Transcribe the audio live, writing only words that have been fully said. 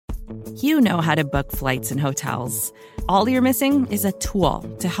You know how to book flights and hotels. All you're missing is a tool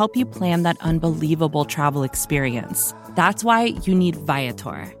to help you plan that unbelievable travel experience. That's why you need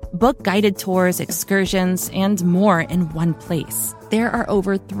Viator. Book guided tours, excursions, and more in one place. There are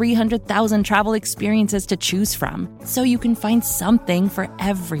over 300,000 travel experiences to choose from, so you can find something for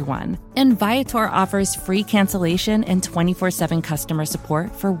everyone. And Viator offers free cancellation and 24/7 customer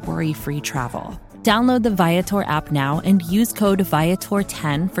support for worry-free travel. Download the Viator app now and use code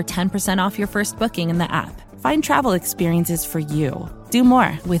Viator10 for 10% off your first booking in the app. Find travel experiences for you. Do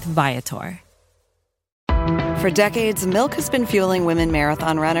more with Viator. For decades, Milk has been fueling women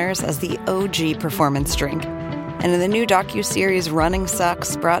marathon runners as the OG performance drink. And in the new docuseries Running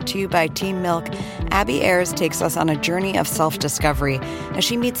Sucks, brought to you by Team Milk, Abby Ayers takes us on a journey of self-discovery as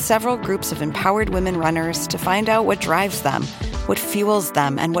she meets several groups of empowered women runners to find out what drives them, what fuels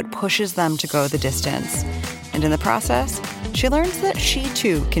them, and what pushes them to go the distance. And in the process, she learns that she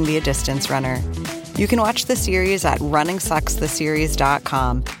too can be a distance runner. You can watch the series at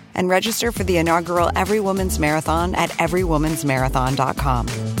runningsuckstheseries.com and register for the inaugural Every Woman's Marathon at everywomansmarathon.com.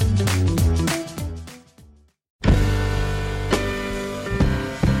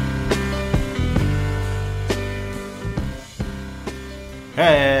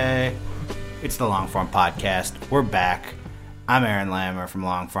 Hey, it's the Longform Podcast. We're back. I'm Aaron Lammer from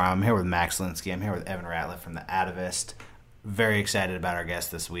Longform. I'm here with Max Linsky. I'm here with Evan Ratliff from The Atavist. Very excited about our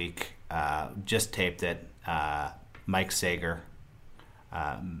guest this week. Just taped it. Mike Sager.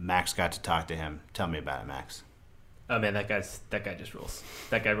 Max got to talk to him. Tell me about it, Max. Oh man, that guy just rules.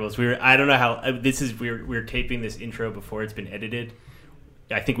 That guy rules. I don't know how we're taping this intro before it's been edited.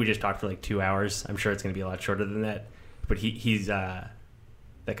 I think we just talked for like 2 hours. I'm sure it's going to be a lot shorter than that. But he's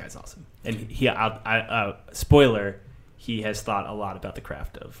that guy's awesome. And spoiler, he has thought a lot about the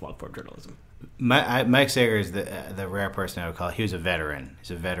craft of long-form journalism. Mike Sager is the rare person I would call. He was a veteran.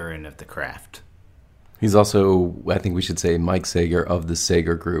 He's a veteran of the craft. He's also, I think we should say, Mike Sager of the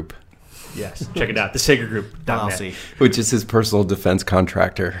Sager Group. Yes, check it out, thesagergroup.net, which is his personal defense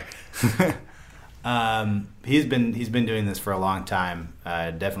contractor. He's been doing this for a long time,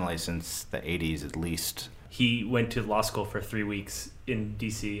 definitely since the 80s at least. He went to law school for 3 weeks in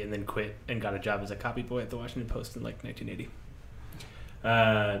D.C. and then quit and got a job as a copy boy at the Washington Post in like 1980.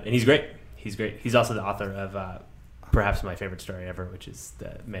 And he's great. He's also the author of perhaps my favorite story ever, which is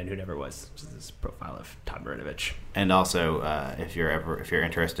The Man Who Never Was, which is this profile of Todd Marinovich. And also, if you're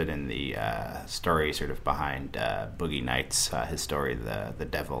interested in the story sort of behind Boogie Nights, his story, The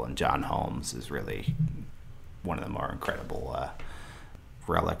Devil and John Holmes, is really one of the more incredible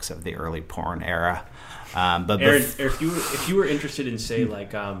relics of the early porn era. But Aaron, if you were interested in, say,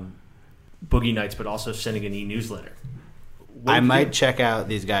 like Boogie Nights, but also sending an e-newsletter, I might check out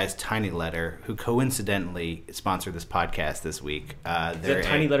these guys, Tiny Letter, who coincidentally sponsored this podcast this week. Is that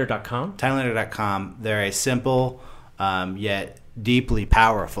tinyletter.com? Tinyletter.com. They're a simple yet deeply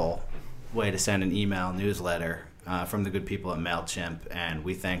powerful way to send an email newsletter from the good people at MailChimp, and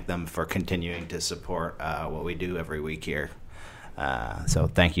we thank them for continuing to support what we do every week here. So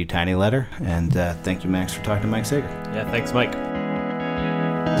thank you, Tiny Letter, and thank you, Max, for talking to Mike Sager. Yeah, thanks, Mike.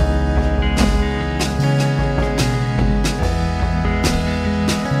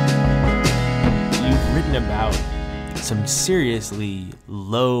 You've written about some seriously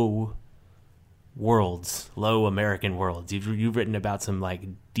low American worlds. You've written about some like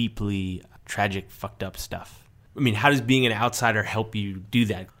deeply tragic, fucked up stuff. I mean, how does being an outsider help you do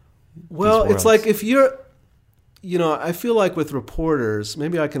that? Well, it's like if you're... I feel like with reporters,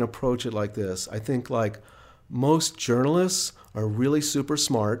 maybe I can approach it like this. I think like most journalists are really super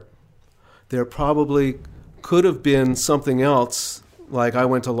smart. There probably could have been something else. Like I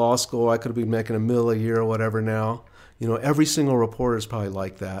went to law school, I could have been making $1 million a year or whatever now. Every single reporter is probably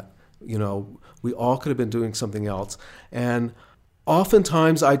like that. We all could have been doing something else. And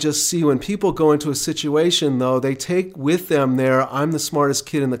oftentimes I just see when people go into a situation, though, they take with them their I'm the smartest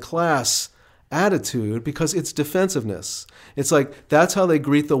kid in the class attitude because it's defensiveness. It's like that's how they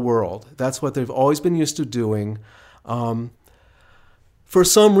greet the world. That's what they've always been used to doing. For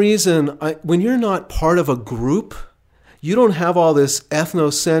some reason, when you're not part of a group, you don't have all this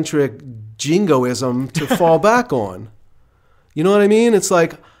ethnocentric jingoism to fall back on. You know what I mean? It's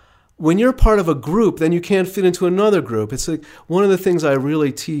like when you're part of a group, then you can't fit into another group. It's like one of the things I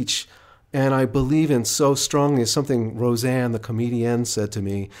really teach and I believe in so strongly is something Roseanne, the comedienne, said to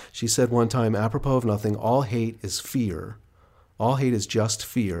me. She said one time, apropos of nothing, all hate is fear. All hate is just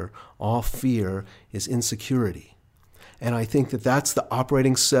fear. All fear is insecurity. And I think that that's the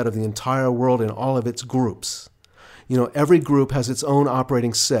operating set of the entire world in all of its groups. Every group has its own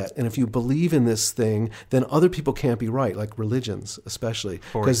operating set. And if you believe in this thing, then other people can't be right, like religions especially.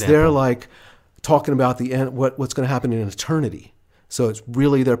 Because they're like talking about the end, what's going to happen in eternity. So it's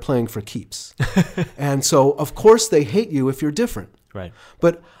really they're playing for keeps. And so, of course, they hate you if you're different. Right.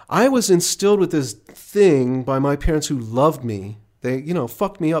 But I was instilled with this thing by my parents who loved me. They,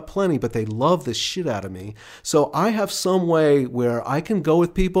 fucked me up plenty, but they love the shit out of me. So I have some way where I can go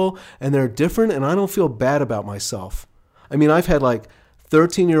with people and they're different and I don't feel bad about myself. I mean, I've had like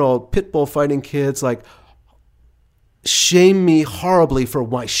 13-year-old pit bull fighting kids like shame me horribly for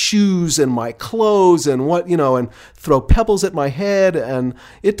my shoes and my clothes and and throw pebbles at my head, and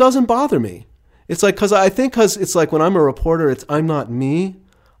it doesn't bother me. It's like, because it's like when I'm a reporter, I'm not me.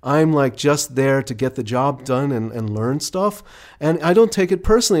 I'm like just there to get the job done and learn stuff. And I don't take it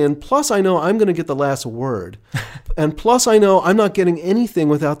personally. And plus I know I'm going to get the last word. And plus I know I'm not getting anything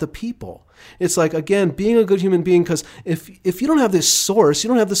without the people. It's like, again, being a good human being, because if you don't have this source, you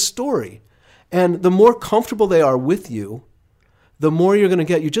don't have the story. And the more comfortable they are with you, the more you're going to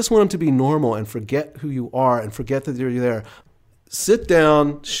get. You just want them to be normal and forget who you are and forget that you're there. Sit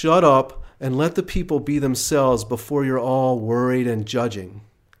down, shut up, and let the people be themselves before you're all worried and judging.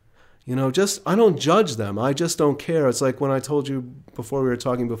 I don't judge them. I just don't care. It's like when I told you before, we were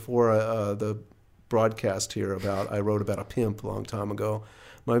talking before the broadcast here I wrote about a pimp a long time ago.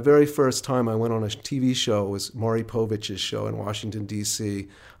 My very first time I went on a TV show was Maury Povich's show in Washington, D.C.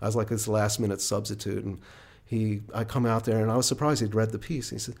 I was like his last-minute substitute, and I come out there, and I was surprised he'd read the piece.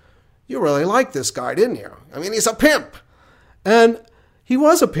 He said, "You really liked this guy, didn't you? I mean, he's a pimp." And he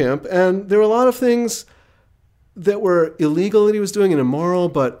was a pimp, and there were a lot of things that were illegal that he was doing and immoral,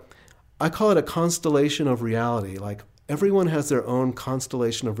 but I call it a constellation of reality. Like, everyone has their own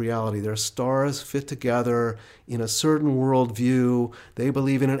constellation of reality. Their stars fit together in a certain worldview. They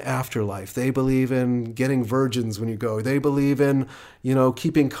believe in an afterlife. They believe in getting virgins when you go. They believe in,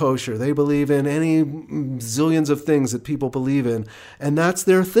 keeping kosher. They believe in any zillions of things that people believe in. And that's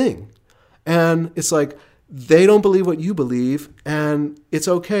their thing. And it's like, they don't believe what you believe, and it's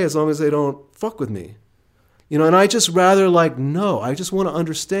okay as long as they don't fuck with me. And I just rather no, I just want to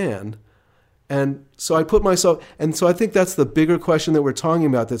understand. And so I put myself, and so I think that's the bigger question that we're talking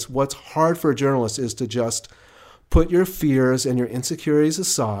about. That's what's hard for a journalist, is to just put your fears and your insecurities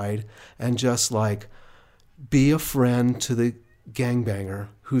aside and just be a friend to the gangbanger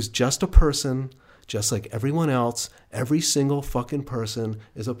who's just a person, just like everyone else. Every single fucking person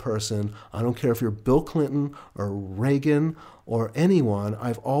is a person. I don't care if you're Bill Clinton or Reagan or anyone.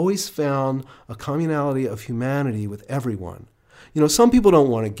 I've always found a communality of humanity with everyone. Some people don't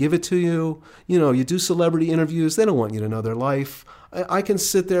want to give it to you. You do celebrity interviews. They don't want you to know their life. I can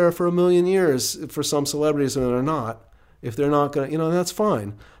sit there for a million years for some celebrities, and they're not. If they're not going to, that's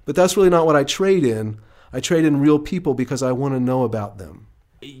fine. But that's really not what I trade in. I trade in real people because I want to know about them.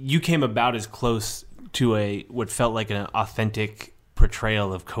 You came about as close to what felt like an authentic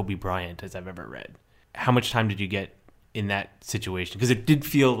portrayal of Kobe Bryant as I've ever read. How much time did you get in that situation? Because it did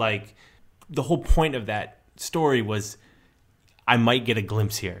feel like the whole point of that story was, I might get a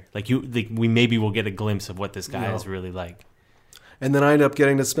glimpse here. We maybe will get a glimpse of what this guy is really like. And then I end up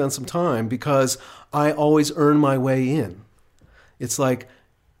getting to spend some time because I always earn my way in. It's like,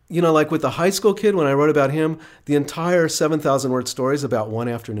 like with the high school kid, when I wrote about him, the entire 7,000-word story is about one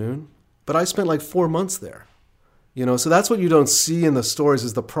afternoon. But I spent 4 months there. So that's what you don't see in the stories,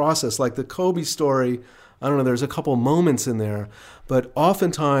 is the process. Like the Kobe story, I don't know, there's a couple moments in there. But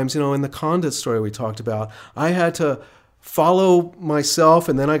oftentimes, in the Condit story we talked about, I had to follow myself,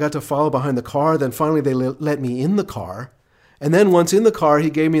 and then I got to follow behind the car. Then finally they let me in the car. And then once in the car, he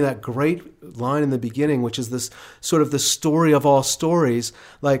gave me that great line in the beginning, which is this sort of the story of all stories.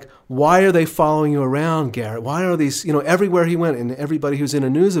 Like, why are they following you around, Garrett? Why are these, everywhere he went, and everybody who's in a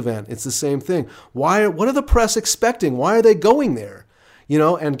news event, it's the same thing. What are the press expecting? Why are they going there?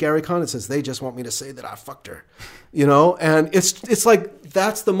 And Gary Condit says, they just want me to say that I fucked her. And it's like,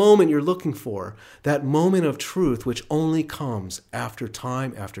 that's the moment you're looking for. That moment of truth, which only comes after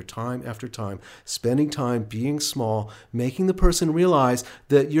time, after time, after time. Spending time being small, making the person realize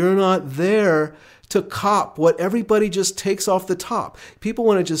that you're not there to cop what everybody just takes off the top. People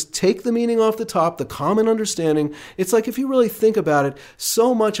want to just take the meaning off the top, the common understanding. It's like, if you really think about it,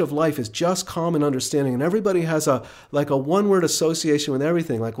 so much of life is just common understanding, and everybody has a one-word association with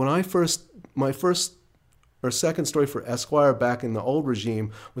everything. Like when my first or second story for Esquire back in the old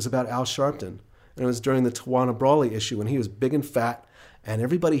regime was about Al Sharpton. And it was during the Tawana Brawley issue when he was big and fat and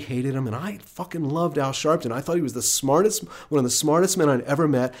everybody hated him. And I fucking loved Al Sharpton. I thought he was one of the smartest men I'd ever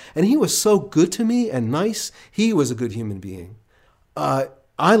met. And he was so good to me and nice. He was a good human being. I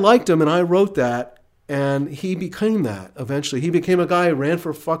liked him, and I wrote that. And he became that eventually. He became a guy who ran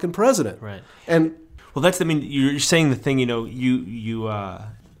for fucking president. Right. And well, that's, I mean, you're saying the thing, you know,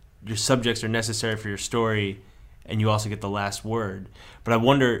 your subjects are necessary for your story, and you also get the last word. But I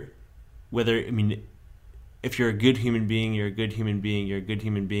wonder whether, I mean, if you're a good human being, you're a good human being, you're a good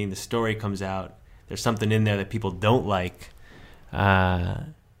human being, the story comes out, there's something in there that people don't like,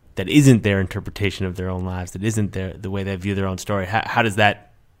 that isn't their interpretation of their own lives, that isn't the way they view their own story. How does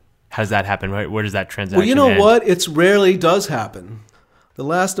that happen? Right? Where does that transaction Well, you know end? what? It rarely does happen. The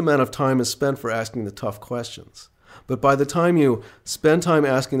last amount of time is spent for asking the tough questions. But by the time you spend time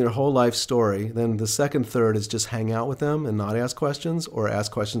asking their whole life story, then the second third is just hang out with them and not ask questions, or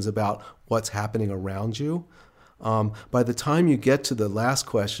ask questions about what's happening around you. By the time you get to the last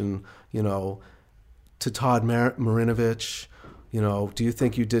question, you know, to Todd Marinovich, you know, do you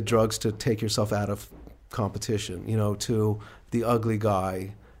think you did drugs to take yourself out of competition? You know, to the ugly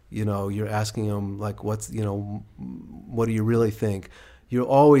guy, you know, you're asking him, like, what do you really think? You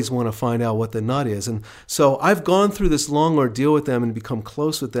always want to find out what the nut is. And so I've gone through this long ordeal with them and become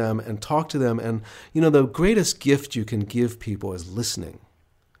close with them and talk to them. And, you know, the greatest gift you can give people is listening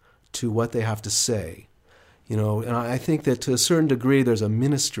to what they have to say. You know, and I think that to a certain degree there's a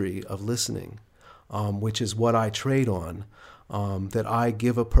ministry of listening, which is what I trade on, that I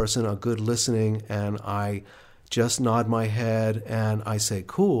give a person a good listening and I just nod my head and I say,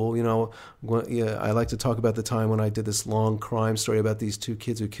 cool. You know, I like to talk about the time when I did this long crime story about these two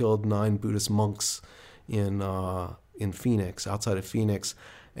kids who killed 9 Buddhist monks in Phoenix, outside of Phoenix.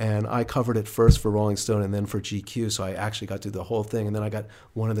 And I covered it first for Rolling Stone and then for GQ, so I actually got to do the whole thing. And then I got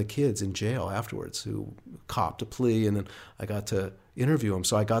one of the kids in jail afterwards who copped a plea, and then I got to interview him.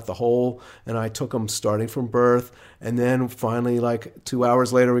 So I got the whole, and I took him starting from birth, and then finally, like 2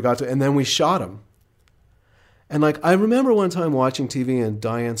 hours later, and then we shot him. And like, I remember one time watching TV and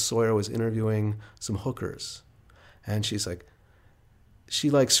Diane Sawyer was interviewing some hookers. And she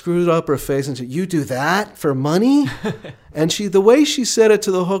screwed up her face and said, "You do that for money?" And the way she said it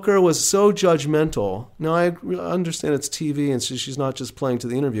to the hooker was so judgmental. Now, I understand it's TV and so she's not just playing to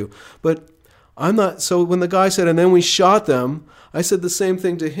the interview. But I'm not, so when the guy said, and then we shot them, I said the same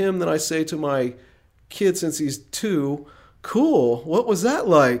thing to him that I say to my kid since he's 2. Cool, what was that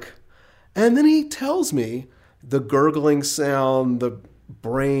like? And then he tells me, the gurgling sound, the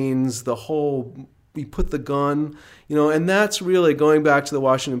brains, the whole, we put the gun, you know, and that's really going back to the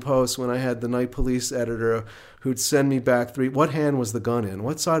Washington Post when I had the night police editor who'd send me back what hand was the gun in?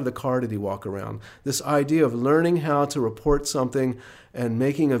 What side of the car did he walk around? This idea of learning how to report something and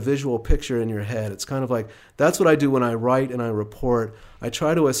making a visual picture in your head. It's kind of like, that's what I do when I write and I report. I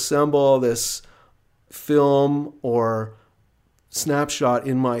try to assemble this film or snapshot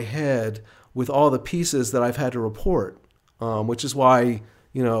in my head with all the pieces that I've had to report, which is why,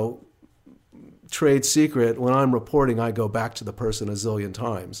 you know, trade secret, when I'm reporting, I go back to the person a zillion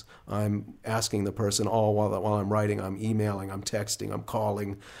times. I'm asking the person all while I'm writing, I'm emailing, I'm texting, I'm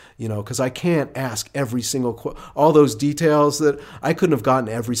calling, you know, because I can't ask every single, all those details that I couldn't have gotten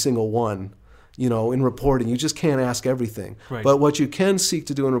every single one, you know, in reporting. You just can't ask everything. Right. But what you can seek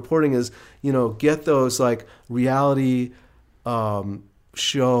to do in reporting is, you know, get those like reality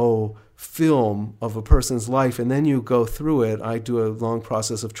show film of a person's life, and then you go through it. I do a long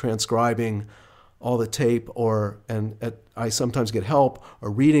process of transcribing all the tape, I sometimes get help, or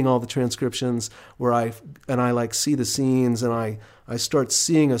reading all the transcriptions where I like see the scenes, and I start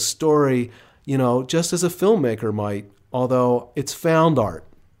seeing a story, you know, just as a filmmaker might, although it's found art.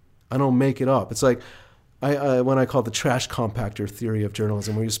 I don't make it up. It's like when I call it the trash compactor theory of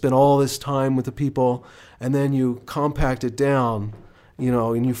journalism, where you spend all this time with the people and then you compact it down, you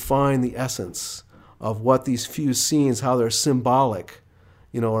know, and you find the essence of what these few scenes, how they're symbolic,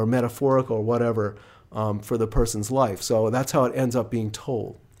 you know, or metaphorical or whatever, for the person's life. So that's how it ends up being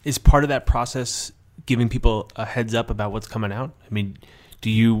told. Is part of that process giving people a heads up about what's coming out? I mean, do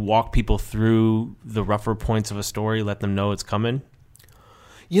you walk people through the rougher points of a story, let them know it's coming?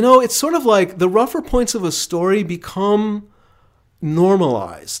 You know, it's sort of like the rougher points of a story become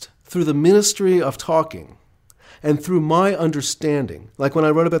normalized through the ministry of talking and through my understanding. Like when I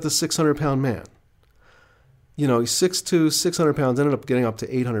wrote about the 600-pound man. You know, he's 6'2", 600 pounds, ended up getting up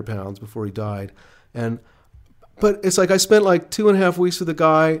to 800 pounds before he died. But it's like I spent like 2.5 weeks with the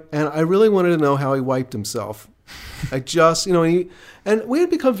guy, and I really wanted to know how he wiped himself. I just, you know, and we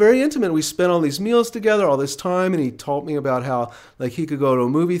had become very intimate. We spent all these meals together, all this time, and he told me about how like he could go to a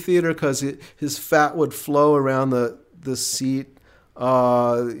movie theater because his fat would flow around the seat The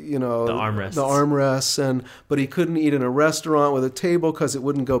armrests, but he couldn't eat in a restaurant with a table because it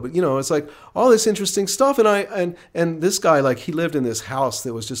wouldn't go. But it's like all this interesting stuff. And this guy, like, he lived in this house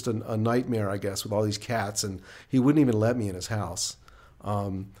that was just a nightmare, I guess, with all these cats, and he wouldn't even let me in his house.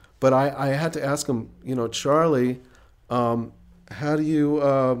 But I had to ask him, Charlie, how do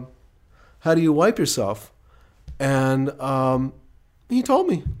you wipe yourself? And he told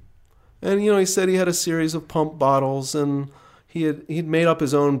me, and he said he had a series of pump bottles, and he'd made up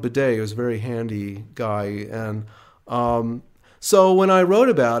his own bidet. He was a very handy guy, and so when I wrote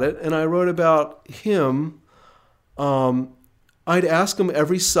about it, and I wrote about him, I'd ask him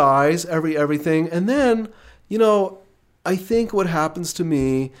every size, everything, and then I think what happens to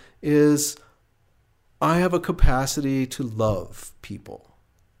me is I have a capacity to love people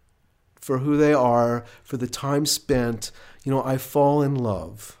for who they are, for the time spent. I fall in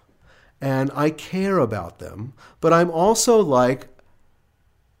love. And I care about them, but I'm also like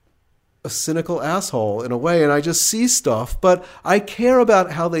a cynical asshole in a way, and I just see stuff, but I care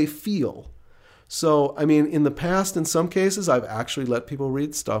about how they feel. So, in the past, in some cases, I've actually let people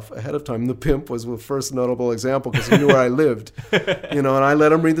read stuff ahead of time. The Pimp was the first notable example because he knew where I lived, and I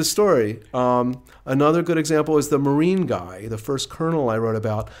let him read the story. Another good example is the Marine guy, the first colonel I wrote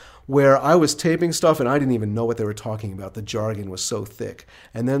about, where I was taping stuff and I didn't even know what they were talking about. The jargon was so thick.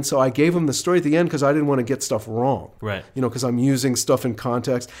 And then so I gave him the story at the end because I didn't want to get stuff wrong. Right. Because I'm using stuff in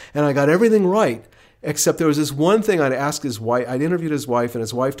context. And I got everything right, except there was this one thing I'd asked his wife. I'd interviewed his wife, and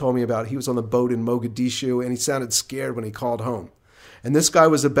his wife told me about he was on the boat in Mogadishu, and he sounded scared when he called home. And this guy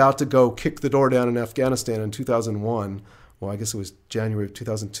was about to go kick the door down in Afghanistan in 2001. Well, I guess it was January of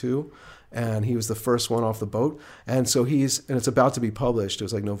 2002. And he was the first one off the boat. And so and it's about to be published. It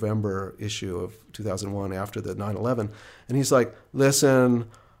was like November issue of 2001 after the 9/11. And he's like, listen,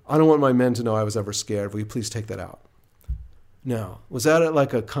 I don't want my men to know I was ever scared. Will you please take that out? Now, was that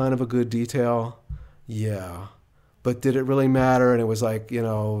like a kind of a good detail? Yeah. But did it really matter? And it was like, it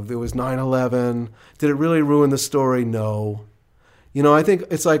was 9/11. Did it really ruin the story? No. I think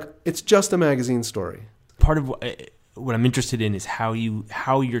it's just a magazine story. Part of what I'm interested in is how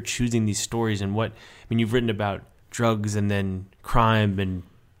you're choosing these stories, and you've written about drugs and then crime and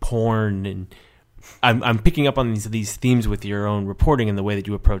porn, and I'm picking up on these themes with your own reporting and the way that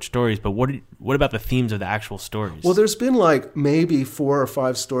you approach stories. But what about the themes of the actual stories? Well, there's been like maybe 4 or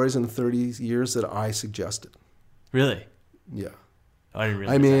 5 stories in 30 years that I suggested. Really? Yeah. I didn't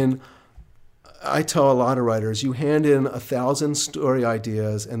realize that. I tell a lot of writers, you hand in 1,000 story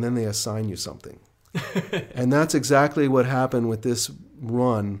ideas and then they assign you something. And that's exactly what happened with this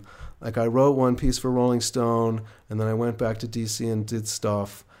run. Like, I wrote one piece for Rolling Stone, and then I went back to DC and did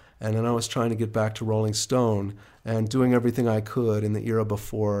stuff, and then I was trying to get back to Rolling Stone and doing everything I could in the era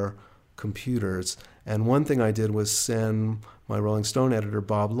before computers. And one thing I did was send my Rolling Stone editor,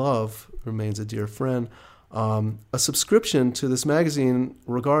 Bob Love, remains a dear friend, a subscription to this magazine,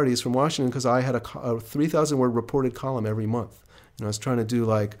 Regardes, from Washington, because I had a 3,000-word reported column every month. I was trying to do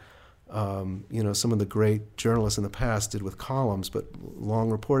like some of the great journalists in the past did with columns, but long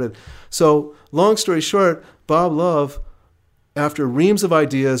reported. So, long story short, Bob Love, after reams of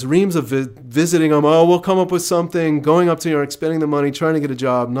ideas, reams of visiting him, we'll come up with something, going up to New York, spending the money, trying to get a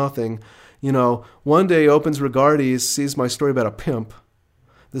job, nothing. One day he opens Regardes, sees my story about a pimp.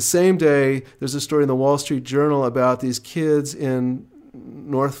 The same day, there's a story in the Wall Street Journal about these kids in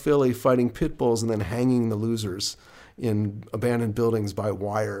North Philly fighting pit bulls and then hanging the losers in abandoned buildings by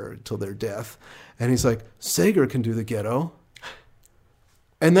wire till their death. And he's like, Sager can do the ghetto.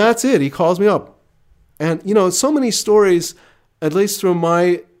 And that's it. He calls me up. And, so many stories, at least through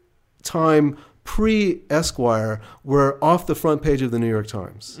my time pre-Esquire, were off the front page of the New York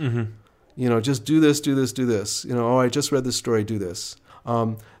Times. Mm-hmm. Just do this, do this, do this. I just read this story, do this.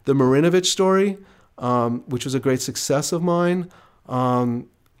 The Marinovich story, which was a great success of mine,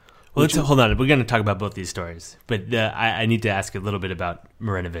 well, hold on. We're going to talk about both these stories, but I need to ask a little bit about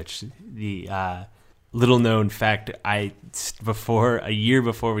Marinovich. The little-known fact: a year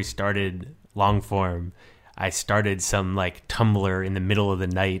before we started Longform, I started some like Tumblr in the middle of the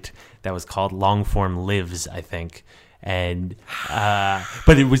night that was called Longform Lives, I think. And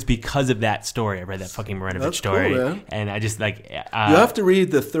but it was because of that story. I read that fucking Marinovich story, cool, man. And I just like you have to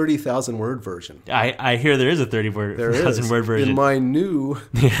read the 30,000 word version. I hear there is a 30,000 word version in my new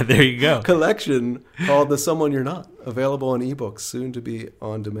there you go collection called The Someone You're Not, available on ebooks, soon to be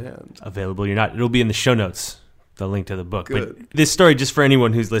on demand. Available You're Not. It'll be in the show notes, the link to the book. Good. But this story, just for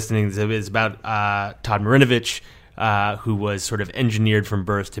anyone who's listening, is about Todd Marinovich, who was sort of engineered from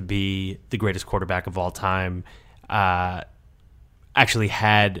birth to be the greatest quarterback of all time. Actually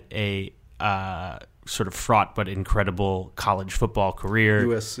had a sort of fraught but incredible college football career.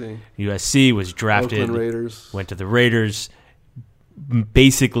 USC was drafted. Oakland Raiders. Went to the Raiders.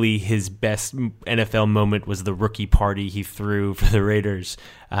 Basically, his best NFL moment was the rookie party he threw for the Raiders,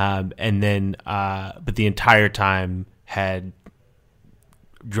 but the entire time had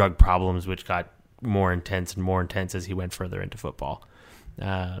drug problems, which got more intense and more intense as he went further into football.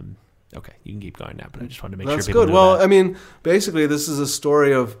 Okay, you can keep going now, but I just wanted to make That's sure people good. knew Well, that. I mean, basically, this is a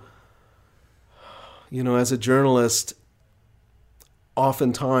story of, as a journalist,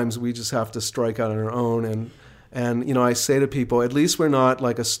 oftentimes we just have to strike out on our own. And I say to people, at least we're not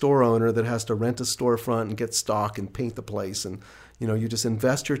like a store owner that has to rent a storefront and get stock and paint the place. And, you just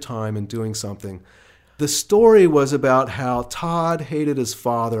invest your time in doing something. The story was about how Todd hated his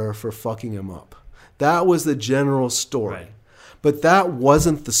father for fucking him up. That was the general story. Right. But that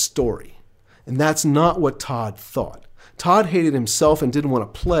wasn't the story. And that's not what Todd thought. Todd hated himself and didn't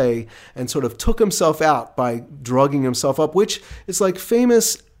want to play and sort of took himself out by drugging himself up, which is like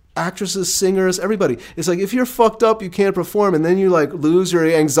famous actresses, singers, everybody. It's like if you're fucked up, you can't perform, and then you like lose your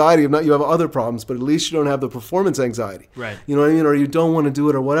anxiety. If not, you have other problems, but at least you don't have the performance anxiety. Right. You know what I mean? Or you don't want to do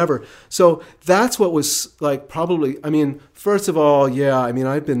it or whatever. So that's what was like probably, first of all,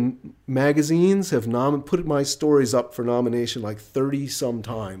 I've been, magazines have put my stories up for nomination like 30 some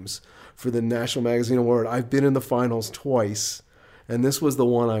times for the National Magazine Award. I've been in the finals twice, and this was the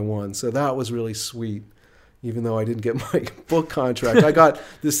one I won. So that was really sweet. Even though I didn't get my book contract, I got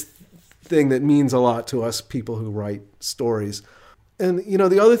this thing that means a lot to us people who write stories. And,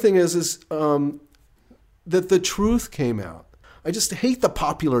 the other thing is that the truth came out. I just hate the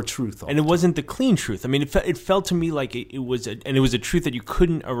popular truth. And it wasn't the clean truth. I mean, it felt to me like it was a truth that you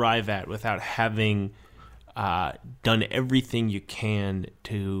couldn't arrive at without having done everything you can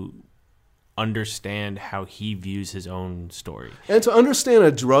to understand how he views his own story. And to understand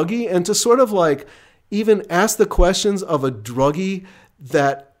a druggie and to sort of like even ask the questions of a druggie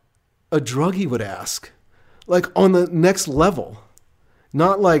that a druggie would ask, like on the next level.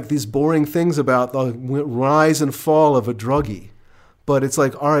 Not like these boring things about the rise and fall of a druggie, but it's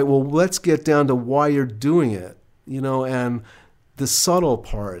like, all right, well, let's get down to why you're doing it, and the subtle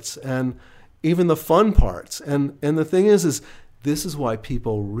parts and even the fun parts. And the thing is this is why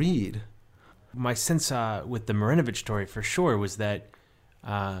people read. My sense with the Marinovich story for sure was that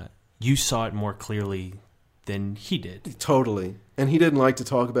you saw it more clearly than he did. Totally. And he didn't like to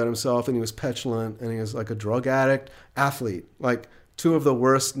talk about himself, and he was petulant, and he was like a drug addict, athlete, like two of the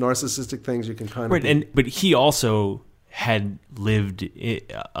worst narcissistic things you can kind of Right, but he also had lived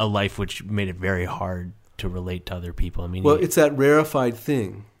a life which made it very hard to relate to other people. I mean, it's that rarefied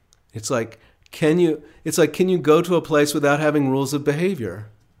thing. It's like, can you go to a place without having rules of behavior?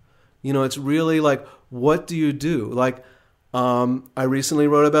 It's really like, what do you do? Like, I recently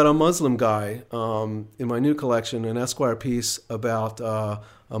wrote about a Muslim guy in my new collection, an Esquire piece about a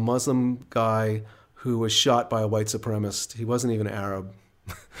Muslim guy who was shot by a white supremacist. He wasn't even Arab.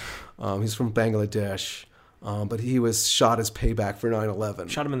 He's from Bangladesh, but he was shot as payback for 9/11.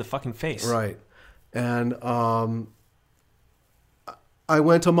 Shot him in the fucking face. Right. And I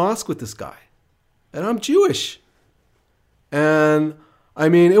went to mosque with this guy, and I'm Jewish. And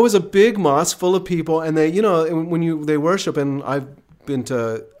it was a big mosque full of people, and they, when they worship, and I've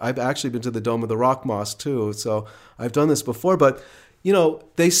actually been to the Dome of the Rock Mosque too, so I've done this before, but,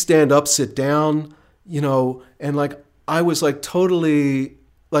 they stand up, sit down, and like, I was like totally,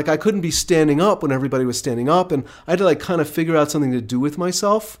 like I couldn't be standing up when everybody was standing up, and I had to like kind of figure out something to do with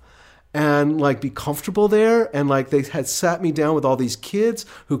myself and like be comfortable there, and like they had sat me down with all these kids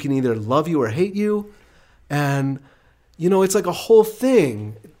who can either love you or hate you, and it's like a whole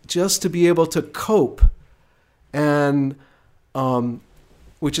thing just to be able to cope. And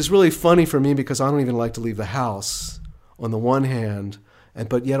which is really funny for me because I don't even like to leave the house on the one hand,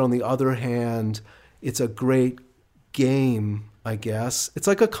 but yet on the other hand, it's a great game, I guess. It's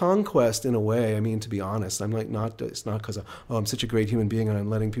like a conquest in a way. To be honest, I'm like it's not because I'm such a great human being and I'm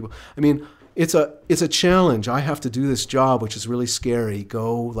letting people. It's a challenge. I have to do this job, which is really scary.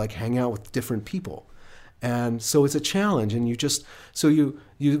 Go like hang out with different people. And so it's a challenge, and you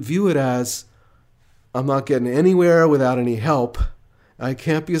view it as, I'm not getting anywhere without any help. I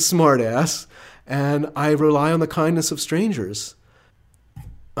can't be a smartass, and I rely on the kindness of strangers.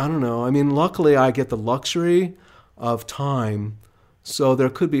 I don't know. Luckily I get the luxury of time, so there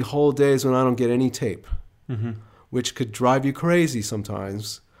could be whole days when I don't get any tape, which could drive you crazy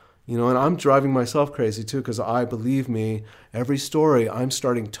sometimes. And I'm driving myself crazy too, because believe me, every story I'm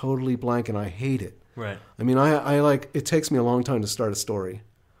starting totally blank, and I hate it. Right. I like, it takes me a long time to start a story.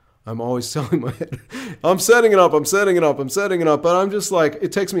 I'm always telling my head, I'm setting it up. But I'm just like,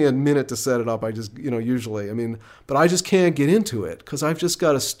 it takes me a minute to set it up. I just, usually, but I just can't get into it because I've just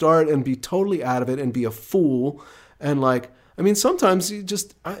got to start and be totally out of it and be a fool. And sometimes you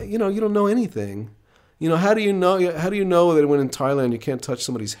just, you don't know anything. How do you know that when in Thailand you can't touch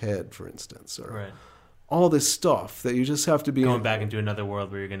somebody's head, for instance, or right. all this stuff that you just have to be going back into another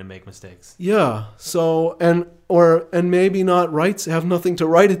world where you're going to make mistakes. Yeah. So and maybe not have nothing to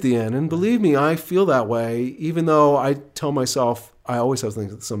write at the end. And believe me, I feel that way. Even though I tell myself I always have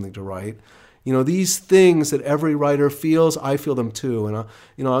something to write. These things that every writer feels, I feel them too. And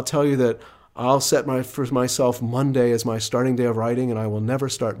I'll tell you that I'll set for myself Monday as my starting day of writing, and I will never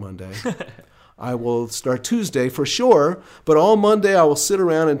start Monday. I will start Tuesday for sure, but all Monday I will sit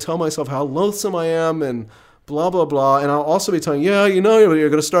around and tell myself how loathsome I am and blah, blah, blah. And I'll also be telling, you're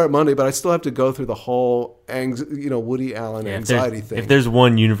going to start Monday, but I still have to go through the whole, Woody Allen anxiety thing. If there's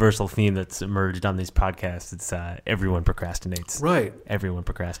one universal theme that's emerged on these podcasts, it's everyone procrastinates. Right. Everyone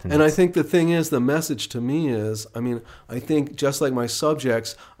procrastinates. And I think the thing is, the message to me is, I think just like my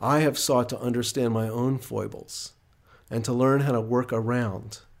subjects, I have sought to understand my own foibles and to learn how to work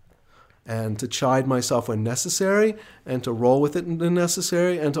around. And to chide myself when necessary, and to roll with it when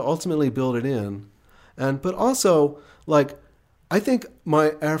necessary, and to ultimately build it in. But also, I think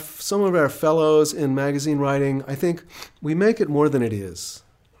some of our fellows in magazine writing, I think we make it more than it is.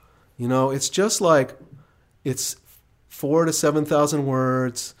 It's just like it's 4,000 to 7,000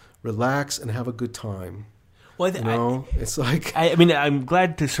 words. Relax and have a good time. Well, it's like I'm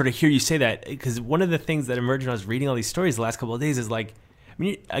glad to sort of hear you say that, because one of the things that emerged when I was reading all these stories the last couple of days is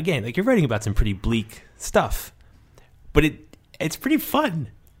again, you're writing about some pretty bleak stuff, but it's pretty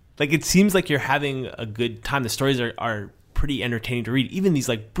fun. It seems like you're having a good time. The stories are pretty entertaining to read. Even these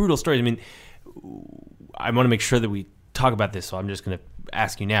brutal stories. I want to make sure that we talk about this, so I'm just going to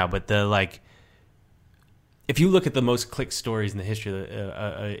ask you now. But if you look at the most clicked stories in the history of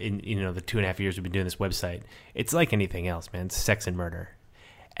the 2.5 years we've been doing this website, it's like anything else, man. It's sex and murder,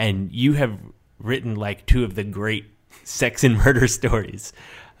 and you have written two of the great sex and murder stories.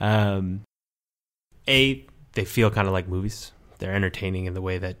 They feel kind of like movies. They're entertaining in the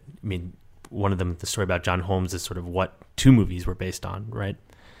way that, one of them, the story about John Holmes, is sort of what 2 movies were based on, right?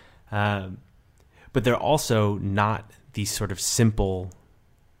 But they're also not the sort of simple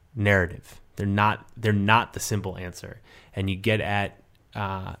narrative. They're not the simple answer. And you get at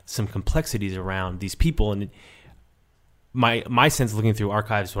some complexities around these people. And my sense looking through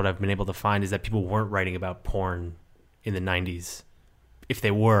archives, what I've been able to find is that people weren't writing about porn in the 90s. If they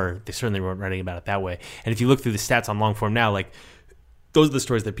were, they certainly weren't writing about it that way. And if you look through the stats on long form now, those are the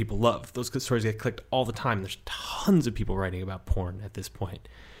stories that people love. Those stories get clicked all the time. There's tons of people writing about porn at this point.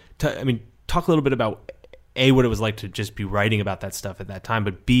 Talk a little bit about A, what it was like to just be writing about that stuff at that time,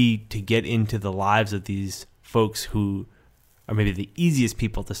 but B, to get into the lives of these folks who are maybe the easiest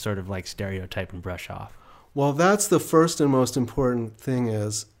people to sort of stereotype and brush off. Well, that's the first and most important thing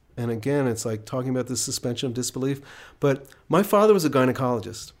is, and again, it's like talking about this suspension of disbelief, but my father was a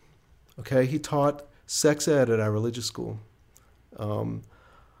gynecologist, okay? He taught sex ed at our religious school.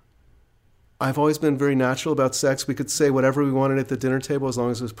 I've always been very natural about sex. We could say whatever we wanted at the dinner table as long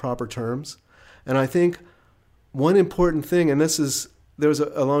as it was proper terms. And I think one important thing, and there was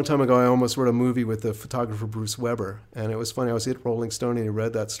a long time ago, I almost wrote a movie with the photographer Bruce Weber. And it was funny, I was at Rolling Stone and he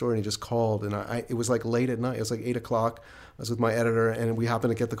read that story and he just called. And it was late at night, it was 8 o'clock. I was with my editor and we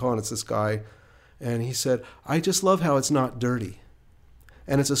happened to get the call and it's this guy. And he said, I just love how it's not dirty.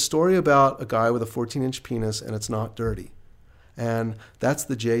 And it's a story about a guy with a 14-inch penis and it's not dirty. And that's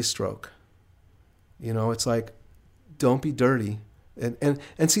the J stroke. It's don't be dirty. And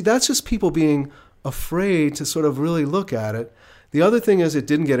see, that's just people being afraid to sort of really look at it. The other thing is it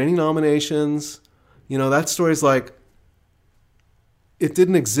didn't get any nominations. That story's it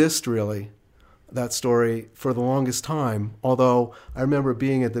didn't exist really, that story, for the longest time. Although I remember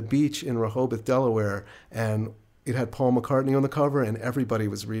being at the beach in Rehoboth, Delaware, and it had Paul McCartney on the cover, and everybody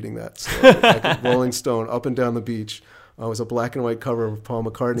was reading that story. Rolling Stone, up and down the beach. It was a black and white cover of Paul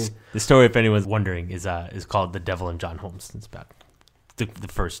McCartney. The story, if anyone's wondering, is called The Devil and John Holmes. It's about the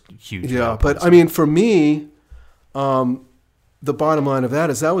first huge... Yeah, but for me, the bottom line of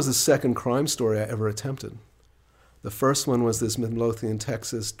that is that was the second crime story I ever attempted. The first one was this Midlothian,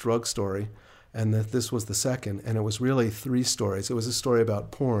 Texas drug story, and this was the second, and it was really 3 stories. It was a story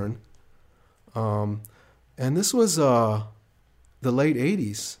about porn, and this was the late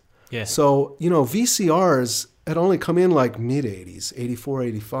 80s. Yeah. So, VCRs had only come in mid-80s, 84,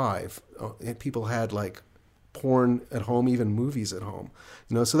 85, and people had porn at home, even movies at home.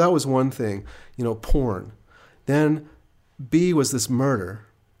 So that was one thing, porn. Then B was this murder.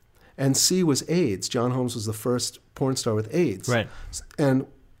 and C was AIDS. John Holmes was the first porn star with AIDS. Right. And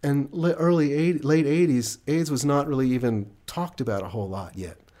late 80s, AIDS was not really even talked about a whole lot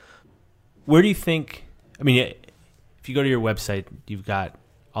yet. Where do you think, I mean, if you go to your website, you've got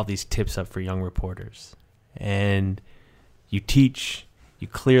all these tips up for young reporters, and you teach, you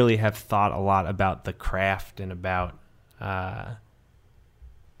clearly have thought a lot about the craft and about how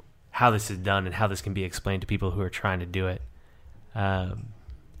this is done and how this can be explained to people who are trying to do it. How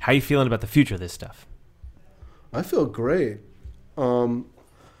are you feeling about the future of this stuff? I feel great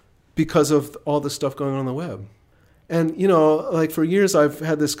because of all the stuff going on the web. And, you know, like for years I've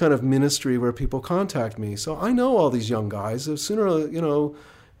had this kind of ministry where people contact me. So I know all these young guys. Sooner, you know,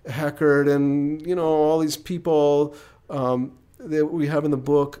 Heckert and, you know, all these people that we have in the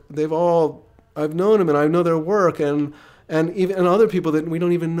book, I've known them and I know their work and even other people that we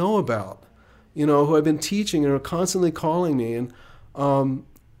don't even know about, you know, who I've been teaching and are constantly calling me. And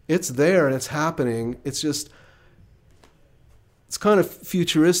it's there and it's happening. It's just, it's kind of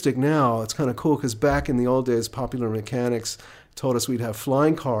futuristic now. It's kind of cool because back in the old days, Popular Mechanics told us we'd have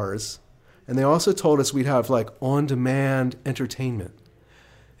flying cars, and they also told us we'd have like on-demand entertainment,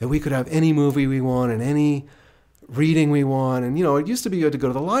 and we could have any movie we want and any reading we want. And, you know, it used to be you had to go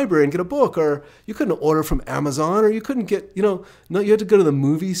to the library and get a book, or you couldn't order from Amazon, or you couldn't get, you know, no, you had to go to the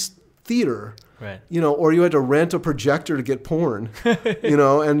movie theater. Right. You know, or you had to rent a projector to get porn, you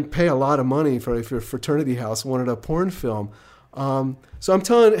know, and pay a lot of money for if your fraternity house wanted a porn film. So I'm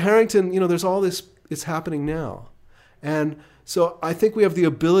telling Harrington, you know, there's all this, it's happening now. And so I think we have the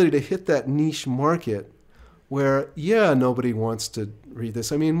ability to hit that niche market where, yeah, nobody wants to read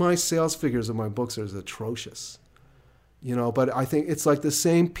this. I mean, my sales figures of my books are atrocious, you know, but I think it's like the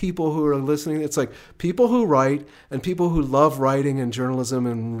same people who are listening. It's like people who write and people who love writing and journalism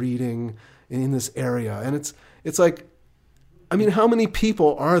and reading in this area. And it's like, I mean, how many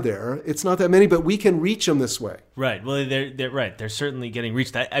people are there? It's not that many, but we can reach them this way. Right. Well, they're right. They're certainly getting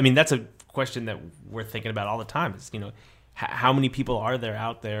reached. I mean, that's a question that we're thinking about all the time. Is, you know, how many people are there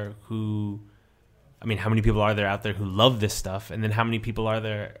out there who, I mean, how many people are there out there who love this stuff, and then how many people are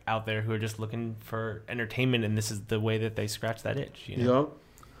there out there who are just looking for entertainment, and this is the way that they scratch that itch. You know?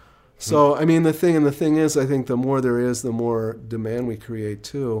 Yeah. So, I mean, the thing is, I think the more there is, the more demand we create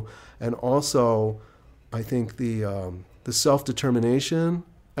too, and also, I think the self-determination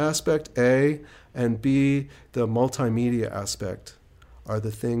aspect, A, and B, the multimedia aspect are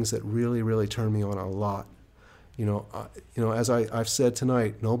the things that really, really turn me on a lot. You know, as I've said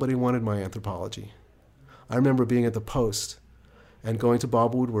tonight, nobody wanted my anthropology. I remember being at the Post and going to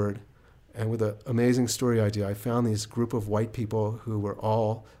Bob Woodward, and with an amazing story idea, I found these group of white people who were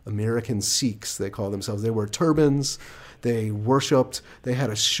all American Sikhs, they call themselves. They wore turbans, they worshipped, they had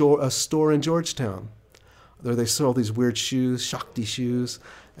a store in Georgetown. They sold these weird shoes, Shakti shoes,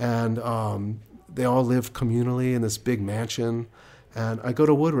 and they all lived communally in this big mansion. And I go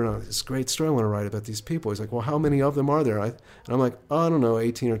to Woodward, and this great story I want to write about these people. He's like, well, how many of them are there? And I'm like, I don't know,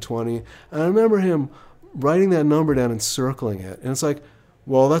 18 or 20. And I remember him writing that number down and circling it. And it's like,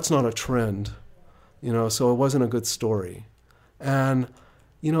 well, that's not a trend, you know, so it wasn't a good story. And,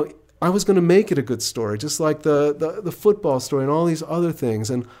 you know, I was going to make it a good story, just like the football story and all these other things.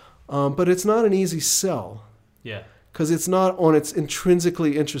 And but it's not an easy sell. Yeah. Because it's not it's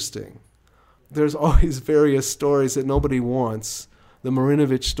intrinsically interesting. There's always various stories that nobody wants. The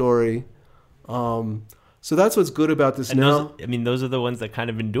Marinovich story. So that's what's good about this and now. Those are the ones that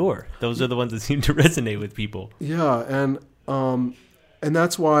kind of endure. Those are the ones that seem to resonate with people. Yeah, and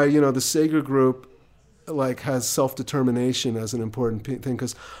that's why, you know, the Sager Group like has self-determination as an important thing,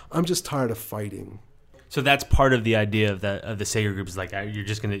 because I'm just tired of fighting. So that's part of the idea of the Sager Group is like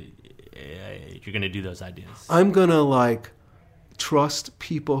you're gonna do those ideas. I'm gonna like trust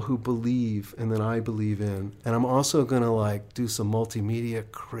people who believe and that I believe in, and I'm also gonna like do some multimedia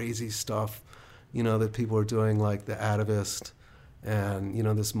crazy stuff, you know, that people are doing, like The Atavist, and you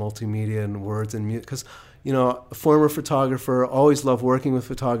know, this multimedia and words and music. Because, you know, a former photographer, always loved working with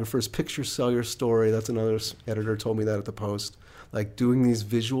photographers. Pictures sell your story. That's another editor told me that at the Post. Like doing these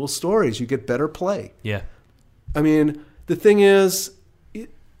visual stories, you get better play. Yeah. I mean, the thing is,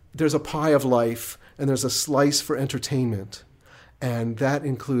 there's a pie of life, and there's a slice for entertainment. And that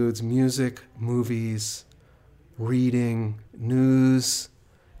includes music, movies, reading, news.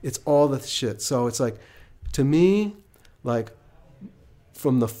 It's all the shit. So it's like, to me, like,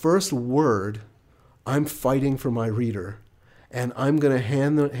 from the first word, I'm fighting for my reader. And I'm going to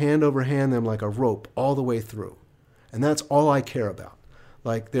hand over hand them like a rope all the way through. And that's all I care about.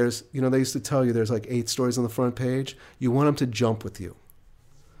 Like, there's, you know, they used to tell you there's like 8 stories on the front page. You want them to jump with you.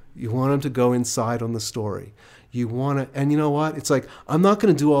 You want them to go inside on the story. You want to, and you know what? It's like, I'm not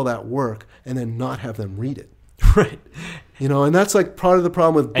going to do all that work and then not have them read it. Right. You know, and that's like part of the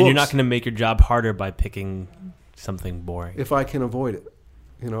problem with books. And you're not going to make your job harder by picking something boring. If I can avoid it.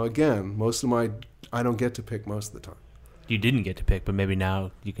 You know, again, I don't get to pick most of the time. You didn't get to pick, but maybe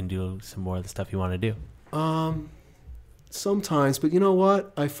now you can do some more of the stuff you want to do. Sometimes, but you know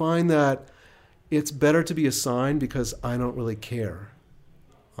what? I find that it's better to be assigned because I don't really care.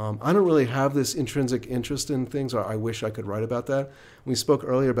 I don't really have this intrinsic interest in things, or I wish I could write about that. We spoke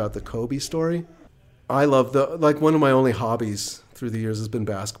earlier about the Kobe story. I love one of my only hobbies through the years has been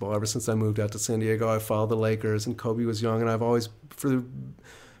basketball. Ever since I moved out to San Diego, I followed the Lakers, and Kobe was young, and I've always, for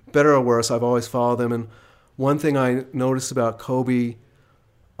better or worse, I've always followed them. And one thing I noticed about Kobe,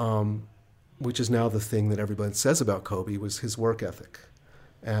 which is now the thing that everybody says about Kobe, was his work ethic.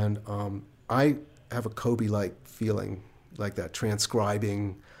 And I have a Kobe-like feeling, like that,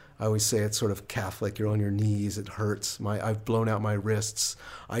 transcribing. I always say it's sort of Catholic. You're on your knees. It hurts. I've blown out my wrists.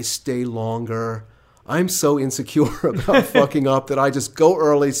 I stay longer. I'm so insecure about fucking up that I just go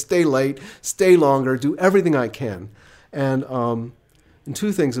early, stay late, stay longer, do everything I can. And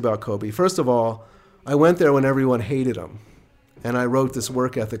two things about Kobe. First of all, I went there when everyone hated him. And I wrote this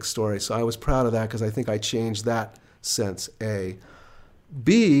work ethic story. So I was proud of that because I think I changed that sense, A.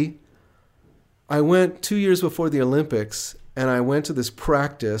 B, I went 2 years before the Olympics, and I went to this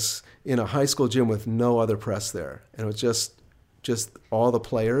practice in a high school gym with no other press there. And it was just all the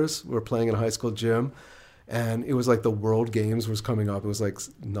players were playing in a high school gym. And it was like the World Games was coming up. It was like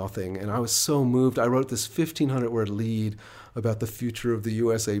nothing. And I was so moved. I wrote this 1,500-word lead about the future of the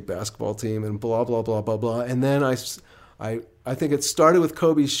USA basketball team and blah, blah, blah, blah, blah. And then I think it started with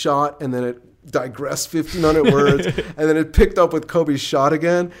Kobe's shot, and then it digressed 1,500 words, and then it picked up with Kobe's shot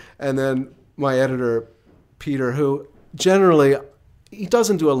again. And then my editor, Peter, who generally, he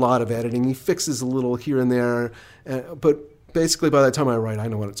doesn't do a lot of editing. He fixes a little here and there. But basically, by the time I write, I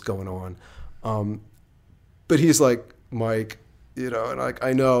know what's going on. But he's like, Mike, you know, and like,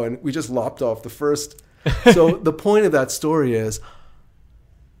 I know. And we just lopped off the first. So the point of that story is,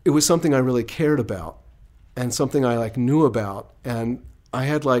 it was something I really cared about and something I like knew about. And I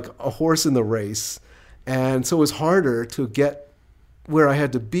had like a horse in the race. And so it was harder to get where I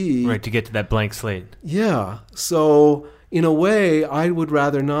had to be. Right, to get to that blank slate. Yeah. So in a way, I would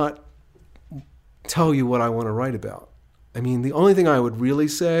rather not tell you what I want to write about. I mean, the only thing I would really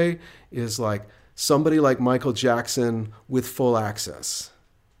say is like somebody like Michael Jackson with full access.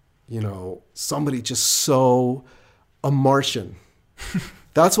 You know, somebody just so a Martian.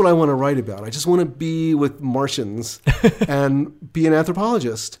 That's what I want to write about. I just want to be with Martians and be an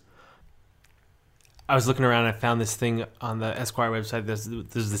anthropologist. I was looking around and I found this thing on the Esquire website. There's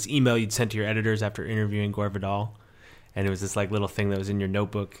this email you'd sent to your editors after interviewing Gore Vidal. And it was this like little thing that was in your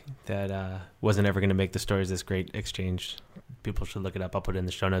notebook that wasn't ever going to make the stories this great exchange. People should look it up. I'll put it in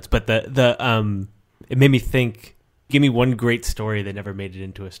the show notes. But it made me think, give me one great story that never made it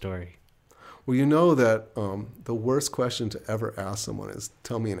into a story. Well, you know that the worst question to ever ask someone is,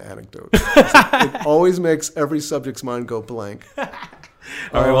 tell me an anecdote. It always makes every subject's mind go blank.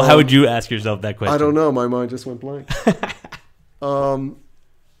 All right, well, how would you ask yourself that question? I don't know. My mind just went blank.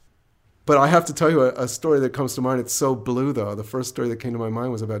 But I have to tell you a story that comes to mind. It's so blue, though. The first story that came to my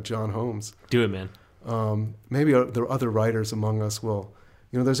mind was about John Holmes. Do it, man. Maybe there are other writers among us will.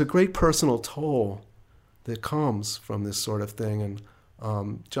 You know, there's a great personal toll that comes from this sort of thing. And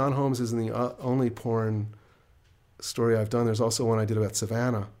John Holmes isn't the only porn story I've done. There's also one I did about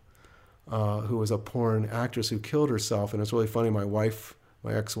Savannah, who was a porn actress who killed herself. And it's really funny. My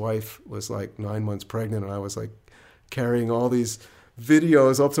ex-wife, was like 9 months pregnant, and I was like carrying all these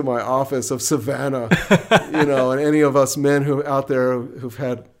videos up to my office of Savannah, you know, and any of us men who out there who've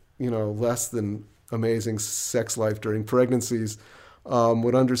had, you know, less than amazing sex life during pregnancies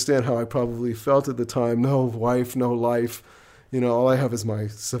would understand how I probably felt at the time. No wife, no life. You know, all I have is my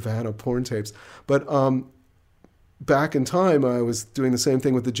Savannah porn tapes. But back in time, I was doing the same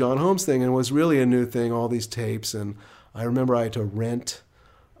thing with the John Holmes thing, and it was really a new thing, all these tapes. And I remember I had to rent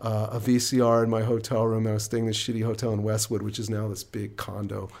a VCR in my hotel room. I was staying in this shitty hotel in Westwood, which is now this big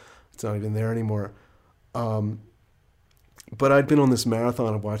condo. It's not even there anymore. But I'd been on this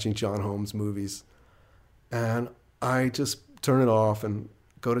marathon of watching John Holmes movies. And I just turn it off and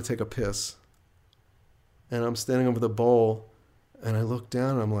go to take a piss. And I'm standing over the bowl, and I look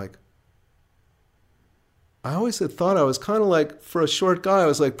down, and I'm like, I always had thought I was kind of like, for a short guy, I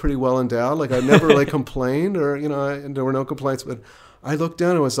was like pretty well endowed. Like I never like complained, or, you know, there were no complaints. But I looked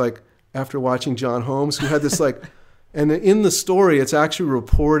down and was like, after watching John Holmes, who had this like And in the story, it's actually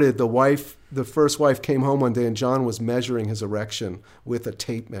reported the first wife came home one day and John was measuring his erection with a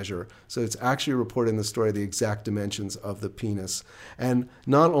tape measure. So it's actually reported in the story the exact dimensions of the penis. And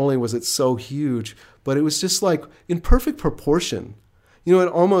not only was it so huge, but it was just like in perfect proportion. You know,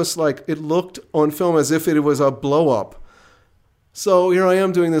 it almost like it looked on film as if it was a blow up. So here I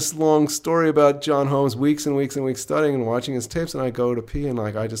am doing this long story about John Holmes, weeks and weeks and weeks studying and watching his tapes, and I go to pee and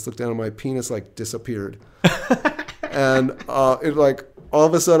like I just look down and my penis like disappeared. And it like all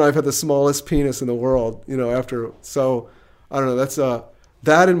of a sudden I've had the smallest penis in the world, you know, after. So I don't know, that's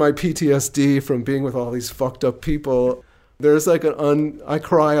that and my PTSD from being with all these fucked up people. There's like I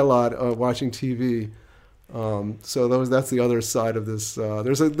cry a lot watching TV. So that's the other side of this.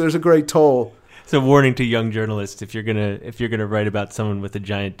 There's a great toll. So warning to young journalists: if you're gonna write about someone with a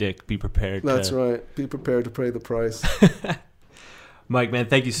giant dick, be prepared. That's right. Be prepared to pay the price. Mike, man,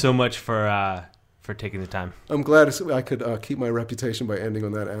 thank you so much for taking the time. I'm glad I could keep my reputation by ending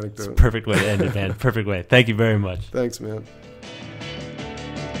on that anecdote. It's a perfect way to end it, man. Perfect way. Thank you very much. Thanks, man.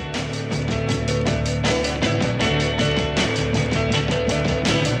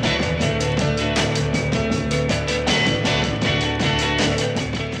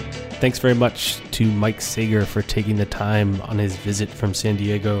 Thanks very much to Mike Sager for taking the time on his visit from San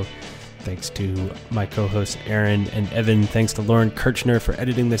Diego. Thanks to my co-hosts Aaron and Evan. Thanks to Lauren Kirchner for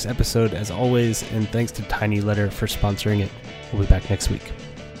editing this episode as always. And thanks to Tiny Letter for sponsoring it. We'll be back next week.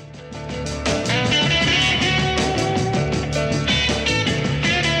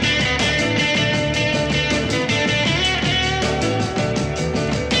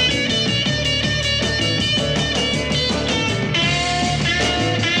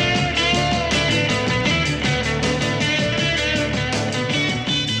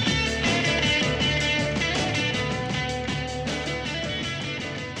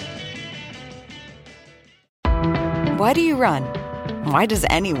 Why do you run? Why does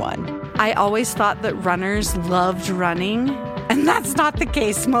anyone? I always thought that runners loved running, and that's not the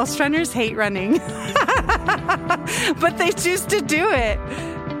case. Most runners hate running, but they choose to do it.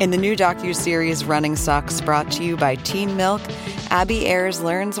 In the new docuseries Running Sucks, brought to you by Team Milk, Abby Ayers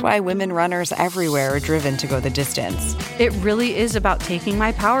learns why women runners everywhere are driven to go the distance. It really is about taking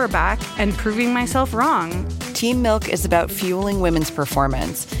my power back and proving myself wrong. Team Milk is about fueling women's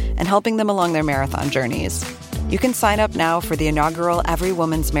performance and helping them along their marathon journeys. You can sign up now for the inaugural Every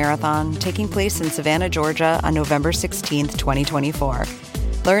Woman's Marathon taking place in Savannah, Georgia on November 16th, 2024.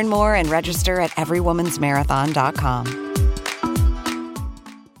 Learn more and register at everywomansmarathon.com.